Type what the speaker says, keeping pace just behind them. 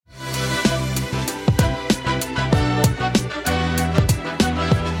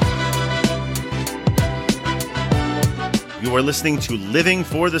You are listening to Living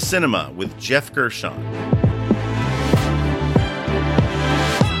for the Cinema with Jeff Gershon.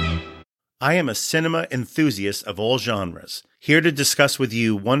 I am a cinema enthusiast of all genres, here to discuss with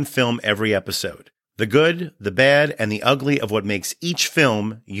you one film every episode. The good, the bad, and the ugly of what makes each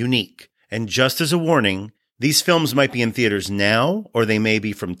film unique. And just as a warning, these films might be in theaters now, or they may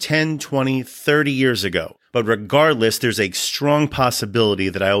be from 10, 20, 30 years ago. But regardless, there's a strong possibility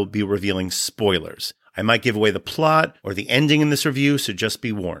that I will be revealing spoilers. I might give away the plot or the ending in this review, so just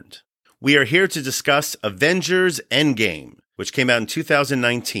be warned. We are here to discuss Avengers Endgame, which came out in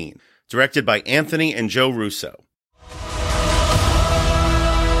 2019, directed by Anthony and Joe Russo.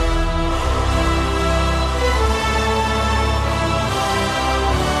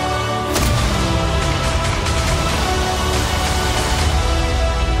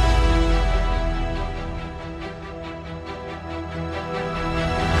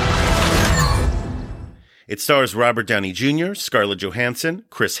 It stars Robert Downey Jr., Scarlett Johansson,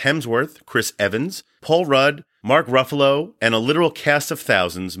 Chris Hemsworth, Chris Evans, Paul Rudd, Mark Ruffalo, and a literal cast of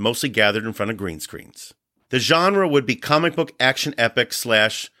thousands, mostly gathered in front of green screens. The genre would be comic book action epic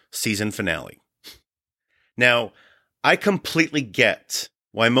 / season finale. Now, I completely get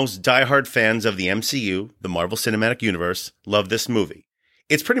why most diehard fans of the MCU, the Marvel Cinematic Universe, love this movie.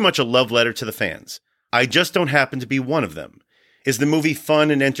 It's pretty much a love letter to the fans. I just don't happen to be one of them. Is the movie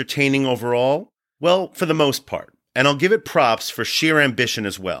fun and entertaining overall? Well, for the most part, and I'll give it props for sheer ambition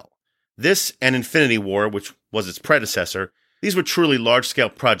as well. This and Infinity War, which was its predecessor, these were truly large-scale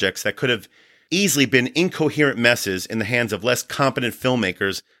projects that could have easily been incoherent messes in the hands of less competent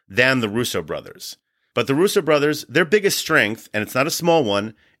filmmakers than the Russo brothers. But the Russo brothers, their biggest strength, and it's not a small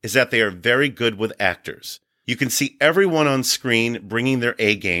one, is that they are very good with actors. You can see everyone on screen bringing their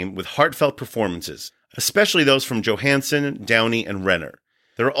A-game with heartfelt performances, especially those from Johansson, Downey, and Renner.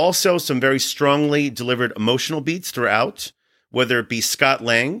 There are also some very strongly delivered emotional beats throughout, whether it be Scott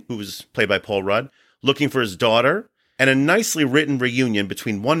Lang, who was played by Paul Rudd, looking for his daughter, and a nicely written reunion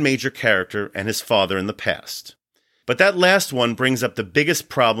between one major character and his father in the past. But that last one brings up the biggest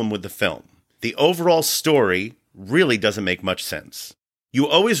problem with the film. The overall story really doesn't make much sense. You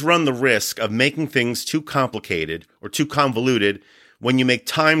always run the risk of making things too complicated or too convoluted when you make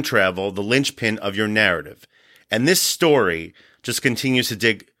time travel the linchpin of your narrative. And this story just continues to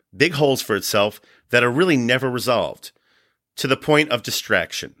dig big holes for itself that are really never resolved, to the point of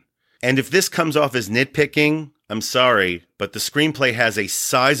distraction. And if this comes off as nitpicking, I'm sorry, but the screenplay has a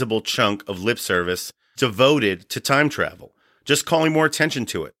sizable chunk of lip service devoted to time travel, just calling more attention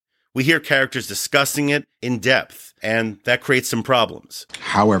to it. We hear characters discussing it in depth, and that creates some problems.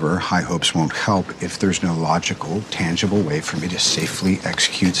 However, high hopes won't help if there's no logical, tangible way for me to safely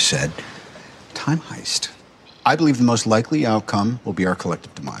execute said time heist. I believe the most likely outcome will be our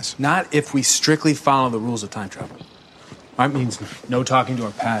collective demise. Not if we strictly follow the rules of time travel. That means no talking to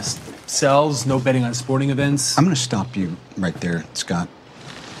our past selves, no betting on sporting events. I'm going to stop you right there, Scott.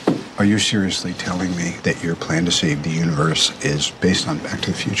 Are you seriously telling me that your plan to save the universe is based on Back to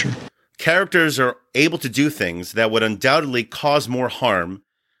the Future? Characters are able to do things that would undoubtedly cause more harm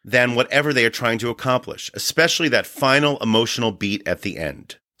than whatever they are trying to accomplish, especially that final emotional beat at the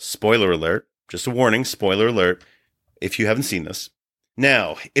end. Spoiler alert. Just a warning, spoiler alert, if you haven't seen this.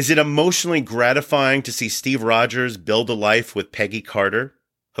 Now, is it emotionally gratifying to see Steve Rogers build a life with Peggy Carter?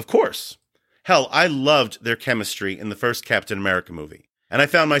 Of course. Hell, I loved their chemistry in the first Captain America movie, and I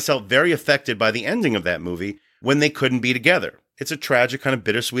found myself very affected by the ending of that movie when they couldn't be together. It's a tragic, kind of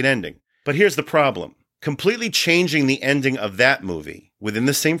bittersweet ending. But here's the problem. Completely changing the ending of that movie within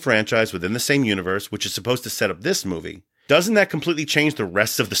the same franchise, within the same universe, which is supposed to set up this movie, doesn't that completely change the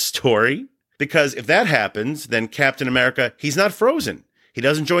rest of the story? Because if that happens, then Captain America, he's not frozen. He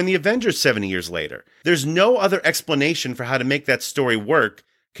doesn't join the Avengers 70 years later. There's no other explanation for how to make that story work,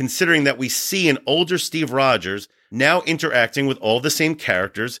 considering that we see an older Steve Rogers now interacting with all the same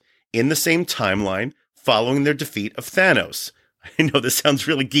characters in the same timeline following their defeat of Thanos. I know this sounds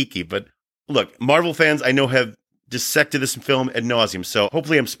really geeky, but look, Marvel fans I know have dissected this film ad nauseum, so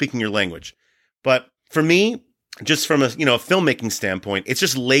hopefully I'm speaking your language. But for me, just from a filmmaking standpoint, it's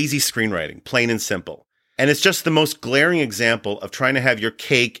just lazy screenwriting, plain and simple. And it's just the most glaring example of trying to have your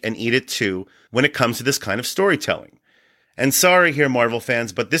cake and eat it too when it comes to this kind of storytelling. And sorry here, Marvel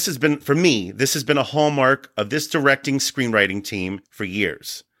fans, but this has been a hallmark of this directing screenwriting team for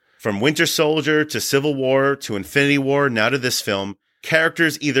years. From Winter Soldier to Civil War to Infinity War, now to this film,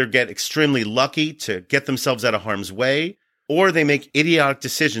 characters either get extremely lucky to get themselves out of harm's way, or they make idiotic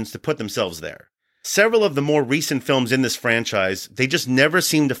decisions to put themselves there. Several of the more recent films in this franchise, they just never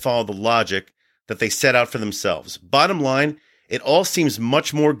seem to follow the logic that they set out for themselves. Bottom line, It all seems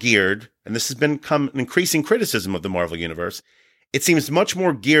much more geared, and this has become an increasing criticism of the Marvel Universe, it seems much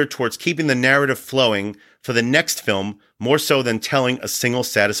more geared towards keeping the narrative flowing for the next film more so than telling a single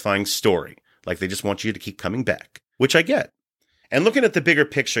satisfying story. Like they just want you to keep coming back, which I get. And looking at the bigger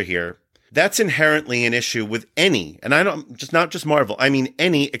picture here, that's inherently an issue with any, and I don't just not just Marvel, I mean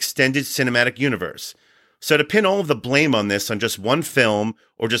any extended cinematic universe. So to pin all of the blame on this on just one film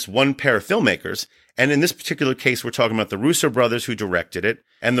or just one pair of filmmakers, and in this particular case, we're talking about the Russo brothers who directed it,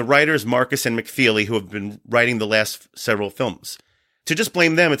 and the writers Marcus and McFeely who have been writing the last several films. To just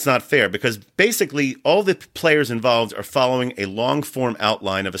blame them, it's not fair, because basically all the players involved are following a long-form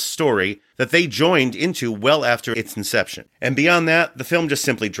outline of a story that they joined into well after its inception. And beyond that, the film just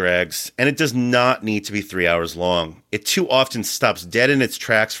simply drags, and it does not need to be 3 hours long. It too often stops dead in its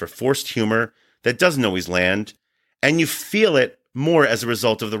tracks for forced humor that doesn't always land, and you feel it more as a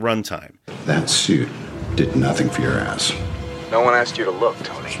result of the runtime. That suit did nothing for your ass. No one asked you to look,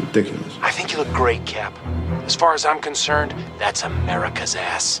 Tony. It's ridiculous. I think you look great, Cap. As far as I'm concerned, that's America's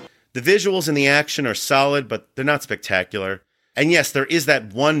ass. The visuals and the action are solid, but they're not spectacular. And yes, there is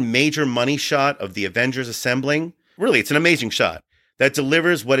that one major money shot of the Avengers assembling. Really, it's an amazing shot that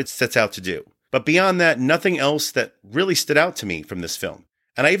delivers what it sets out to do. But beyond that, nothing else that really stood out to me from this film.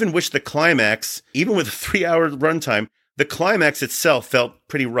 And I even wish the climax, even with a 3-hour runtime, the climax itself felt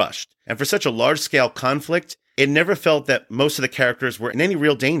pretty rushed. And for such a large-scale conflict, it never felt that most of the characters were in any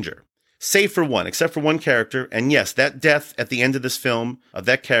real danger. Save for one, except for one character, and yes, that death at the end of this film, of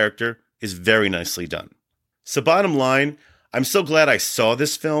that character, is very nicely done. So bottom line, I'm so glad I saw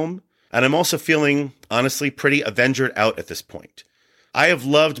this film, and I'm also feeling, honestly, pretty Avengered out at this point. I have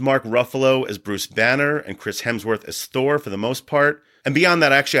loved Mark Ruffalo as Bruce Banner and Chris Hemsworth as Thor for the most part, and beyond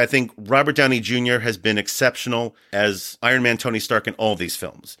that, actually, I think Robert Downey Jr. has been exceptional as Iron Man Tony Stark in all these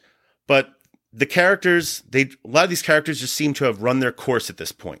films. But the characters, a lot of these characters just seem to have run their course at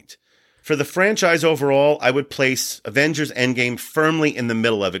this point. For the franchise overall, I would place Avengers Endgame firmly in the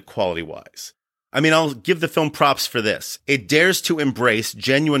middle of it quality-wise. I mean, I'll give the film props for this. It dares to embrace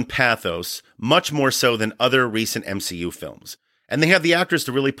genuine pathos much more so than other recent MCU films. And they have the actors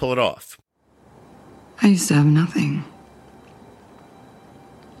to really pull it off. I used to have nothing.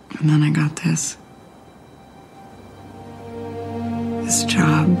 And then I got this. This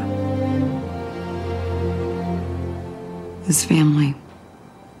job. This family.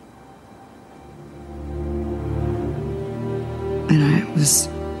 And I was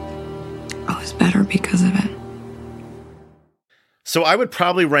better because of it. So I would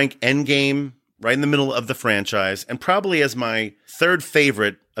probably rank Endgame right in the middle of the franchise and probably as my third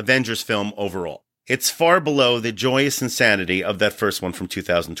favorite Avengers film overall. It's far below the joyous insanity of that first one from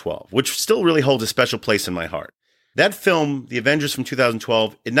 2012, which still really holds a special place in my heart. That film, The Avengers from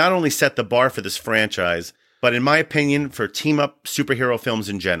 2012, it not only set the bar for this franchise, but in my opinion, for team-up superhero films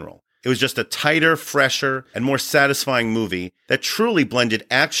in general. It was just a tighter, fresher, and more satisfying movie that truly blended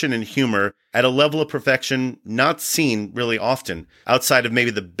action and humor at a level of perfection not seen really often outside of maybe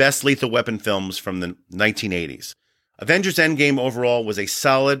the best Lethal Weapon films from the 1980s. Avengers Endgame overall was a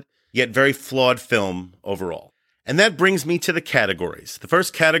solid, yet very flawed film overall. And that brings me to the categories. The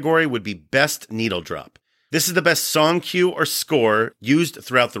first category would be Best Needle Drop. This is the best song cue or score used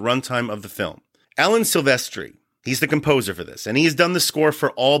throughout the runtime of the film. Alan Silvestri, he's the composer for this, and he has done the score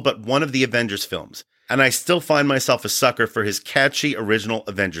for all but one of the Avengers films. And I still find myself a sucker for his catchy original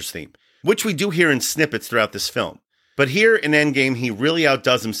Avengers theme, which we do hear in snippets throughout this film. But here in Endgame, he really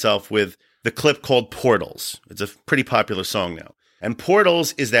outdoes himself with the clip called Portals. It's a pretty popular song now. And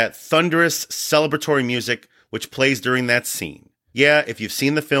Portals is that thunderous, celebratory music which plays during that scene. Yeah, if you've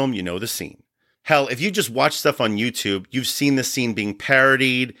seen the film, you know the scene. Hell, if you just watch stuff on YouTube, you've seen this scene being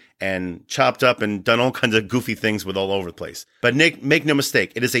parodied and chopped up and done all kinds of goofy things with all over the place. But Nick, make no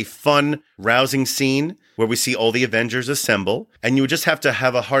mistake, it is a fun, rousing scene where we see all the Avengers assemble, and you would just have to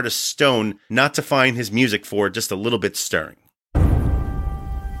have a heart of stone not to find his music for it just a little bit stirring.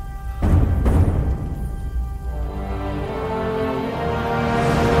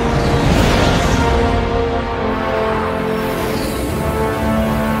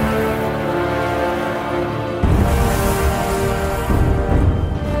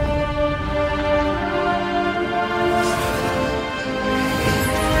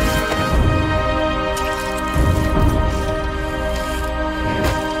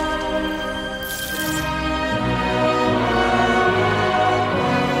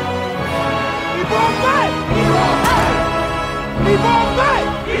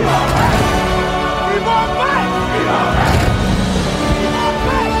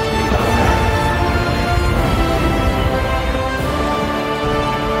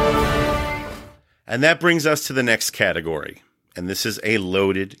 And that brings us to the next category, and this is a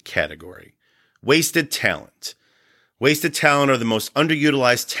loaded category. Wasted talent. Wasted talent are the most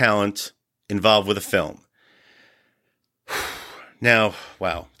underutilized talent involved with a film. Now,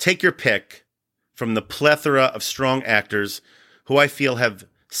 wow, take your pick from the plethora of strong actors who I feel have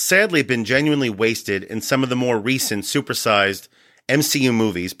sadly been genuinely wasted in some of the more recent supersized MCU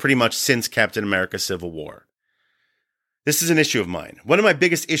movies pretty much since Captain America Civil War. This is an issue of mine. One of my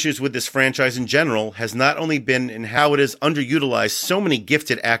biggest issues with this franchise in general has not only been in how it has underutilized so many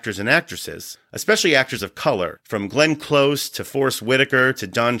gifted actors and actresses, especially actors of color, from Glenn Close to Forrest Whitaker to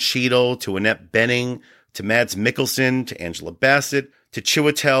Don Cheadle to Annette Bening to Mads Mikkelsen to Angela Bassett to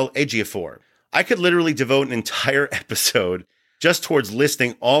Chiwetel Ejiofor. I could literally devote an entire episode just towards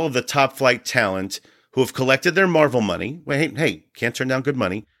listing all of the top flight talent who have collected their Marvel money, hey, can't turn down good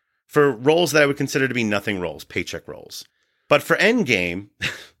money, for roles that I would consider to be nothing roles, paycheck roles. But for Endgame,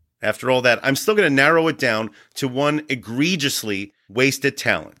 after all that, I'm still going to narrow it down to one egregiously wasted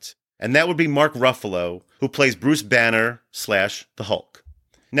talent. And that would be Mark Ruffalo, who plays Bruce Banner / the Hulk.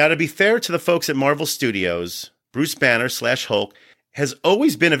 Now, to be fair to the folks at Marvel Studios, Bruce Banner / Hulk has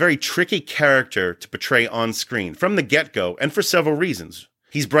always been a very tricky character to portray on screen from the get-go, and for several reasons.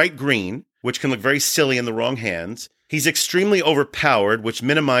 He's bright green, which can look very silly in the wrong hands. He's extremely overpowered, which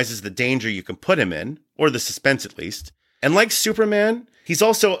minimizes the danger you can put him in, or the suspense at least. And like Superman, he's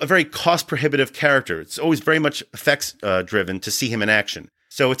also a very cost-prohibitive character. It's always very much effects-driven to see him in action.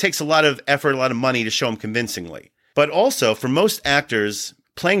 So it takes a lot of effort, a lot of money to show him convincingly. But also, for most actors,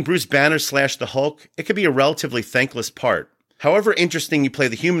 playing Bruce Banner / the Hulk, it could be a relatively thankless part. However interesting you play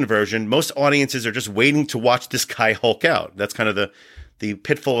the human version, most audiences are just waiting to watch this guy Hulk out. That's kind of the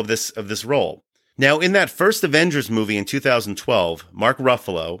pitfall of this role. Now, in that first Avengers movie in 2012, Mark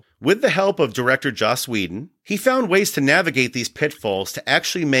Ruffalo, with the help of director Joss Whedon, he found ways to navigate these pitfalls to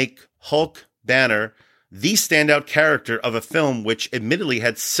actually make Hulk Banner the standout character of a film which admittedly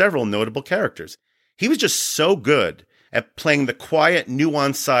had several notable characters. He was just so good at playing the quiet,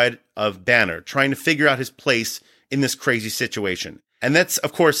 nuanced side of Banner, trying to figure out his place in this crazy situation. And that's,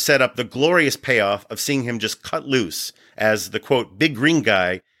 of course, set up the glorious payoff of seeing him just cut loose as the, quote, big green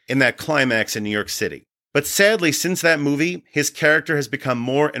guy in that climax in New York City. But sadly, since that movie, his character has become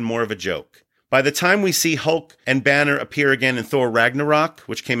more and more of a joke. By the time we see Hulk and Banner appear again in Thor Ragnarok,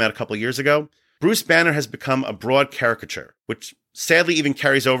 which came out a couple years ago, Bruce Banner has become a broad caricature, which sadly even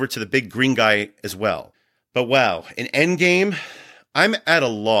carries over to the big green guy as well. But wow, in Endgame, I'm at a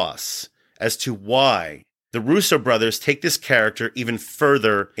loss as to why the Russo brothers take this character even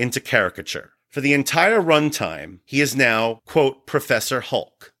further into caricature. For the entire runtime, he is now, quote, Professor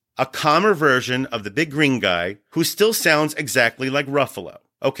Hulk, a calmer version of the big green guy who still sounds exactly like Ruffalo.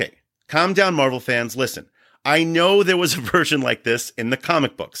 Okay, calm down, Marvel fans. Listen, I know there was a version like this in the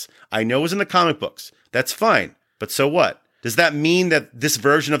comic books. I know it was in the comic books. That's fine. But so what? Does that mean that this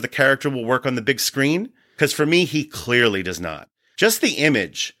version of the character will work on the big screen? Because for me, he clearly does not. Just the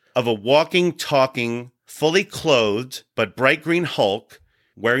image of a walking, talking, fully clothed, but bright green Hulk,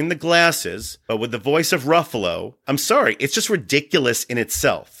 wearing the glasses, but with the voice of Ruffalo, I'm sorry, it's just ridiculous in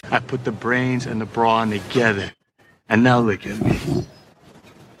itself. I put the brains and the brawn together, and now look at me.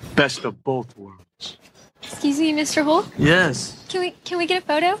 Best of both worlds. Excuse me, Mr. Hulk? Yes. Can we get a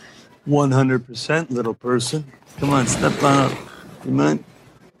photo? 100%, little person. Come on, step on up. You mind?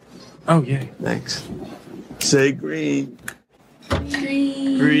 Oh, yeah. Thanks. Say green.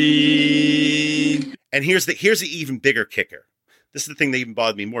 Green. And here's the even bigger kicker. This is the thing that even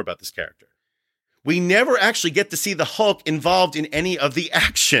bothered me more about this character. We never actually get to see the Hulk involved in any of the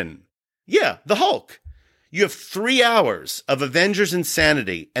action. Yeah, the Hulk. You have 3 hours of Avengers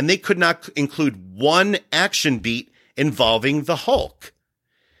insanity, and they could not include one action beat involving the Hulk.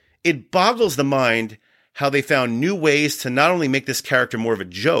 It boggles the mind how they found new ways to not only make this character more of a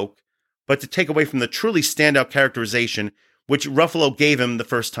joke, but to take away from the truly standout characterization which Ruffalo gave him the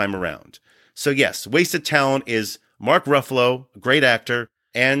first time around. So yes, wasted talent is Mark Ruffalo, a great actor,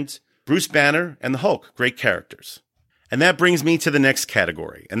 and Bruce Banner and the Hulk, great characters. And that brings me to the next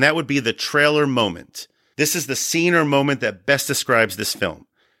category, and that would be the trailer moment. This is the scene or moment that best describes this film.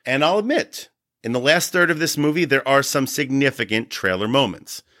 And I'll admit, in the last third of this movie, there are some significant trailer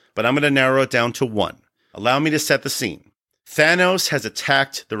moments, but I'm going to narrow it down to one. Allow me to set the scene. Thanos has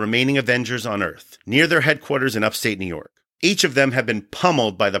attacked the remaining Avengers on Earth, near their headquarters in upstate New York. Each of them have been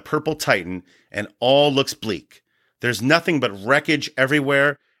pummeled by the Purple Titan, and all looks bleak. There's nothing but wreckage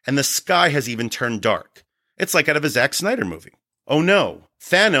everywhere, and the sky has even turned dark. It's like out of a Zack Snyder movie. Oh no,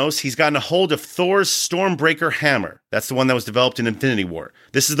 Thanos, he's gotten a hold of Thor's Stormbreaker hammer. That's the one that was developed in Infinity War.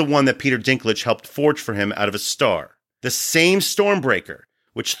 This is the one that Peter Dinklage helped forge for him out of a star. The same Stormbreaker,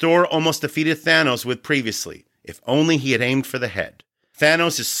 which Thor almost defeated Thanos with previously. If only he had aimed for the head.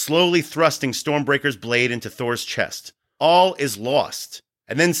 Thanos is slowly thrusting Stormbreaker's blade into Thor's chest. All is lost.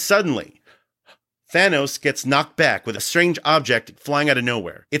 And then suddenly, Thanos gets knocked back with a strange object flying out of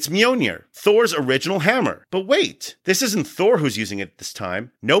nowhere. It's Mjolnir, Thor's original hammer. But wait, this isn't Thor who's using it this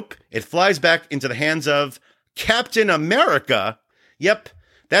time. Nope, it flies back into the hands of Captain America. Yep,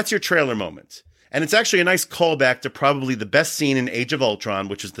 that's your trailer moment. And it's actually a nice callback to probably the best scene in Age of Ultron,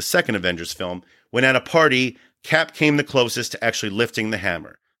 which is the second Avengers film, when at a party, Cap came the closest to actually lifting the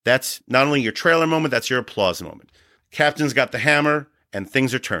hammer. That's not only your trailer moment, that's your applause moment. Captain's got the hammer, and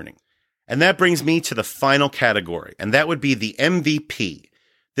things are turning. And that brings me to the final category, and that would be the MVP.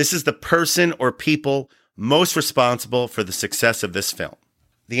 This is the person or people most responsible for the success of this film.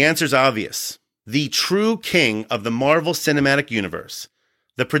 The answer's obvious. The true king of the Marvel Cinematic Universe.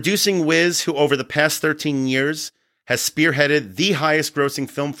 The producing whiz who over the past 13 years has spearheaded the highest grossing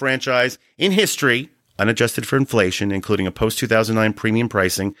film franchise in history, unadjusted for inflation, including a post-2009 premium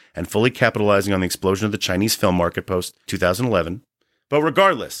pricing and fully capitalizing on the explosion of the Chinese film market post-2011. But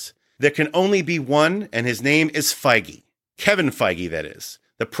regardless, there can only be one, and his name is Feige. Kevin Feige, that is.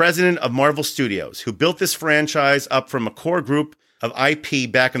 The president of Marvel Studios, who built this franchise up from a core group of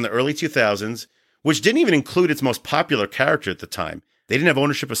IP back in the early 2000s, which didn't even include its most popular character at the time. They didn't have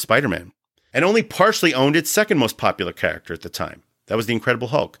ownership of Spider-Man, and only partially owned its second most popular character at the time. That was the Incredible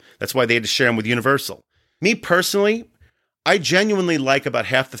Hulk. That's why they had to share him with Universal. Me personally, I genuinely like about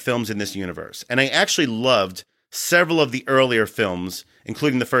half the films in this universe, and I actually loved several of the earlier films,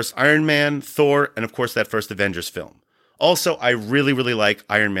 including the first Iron Man, Thor, and of course that first Avengers film. Also, I really, really like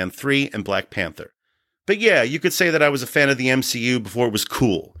Iron Man 3 and Black Panther. But yeah, you could say that I was a fan of the MCU before it was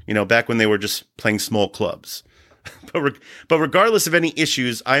cool, back when they were just playing small clubs. But regardless of any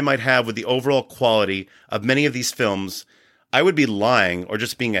issues I might have with the overall quality of many of these films, I would be lying or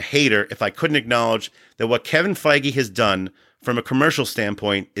just being a hater if I couldn't acknowledge that what Kevin Feige has done from a commercial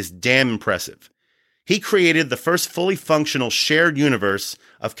standpoint is damn impressive. He created the first fully functional shared universe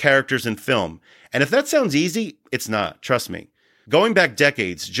of characters in film. And if that sounds easy, it's not, trust me. Going back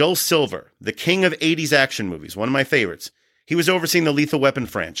decades, Joel Silver, the king of 80s action movies, one of my favorites, he was overseeing the Lethal Weapon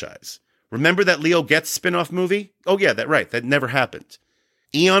franchise. Remember that Leo Getz spin-off movie? Oh yeah, that never happened.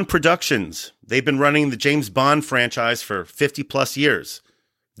 Eon Productions, they've been running the James Bond franchise for 50 plus years.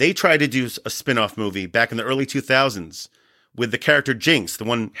 They tried to do a spin-off movie back in the early 2000s with the character Jinx, the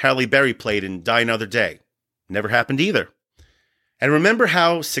one Halle Berry played in Die Another Day. Never happened either. And remember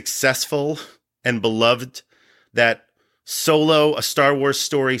how successful and beloved that Solo, a Star Wars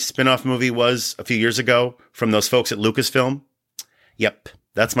story spin-off movie was a few years ago from those folks at Lucasfilm? Yep,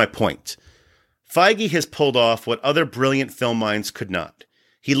 that's my point. Feige has pulled off what other brilliant film minds could not.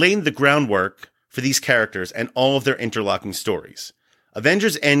 He laid the groundwork for these characters and all of their interlocking stories.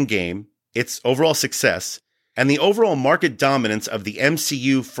 Avengers Endgame, its overall success, and the overall market dominance of the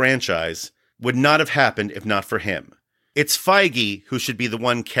MCU franchise would not have happened if not for him. It's Feige who should be the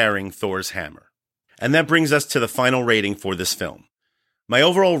one carrying Thor's hammer. And that brings us to the final rating for this film. My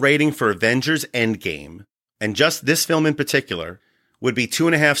overall rating for Avengers Endgame, and just this film in particular, would be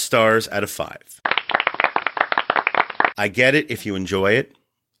 2.5 stars out of 5. I get it if you enjoy it.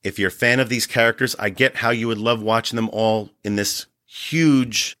 If you're a fan of these characters, I get how you would love watching them all in this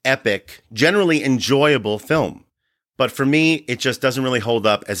huge, epic, generally enjoyable film. But for me, it just doesn't really hold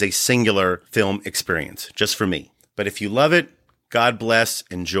up as a singular film experience, just for me. But if you love it, God bless,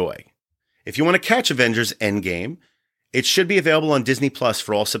 enjoy. If you want to catch Avengers Endgame, it should be available on Disney Plus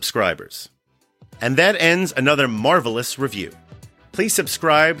for all subscribers. And that ends another marvelous review. Please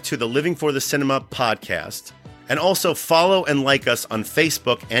subscribe to the Living for the Cinema podcast, and also follow and like us on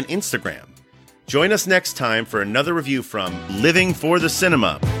Facebook and Instagram. Join us next time for another review from Living for the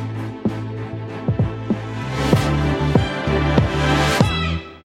Cinema.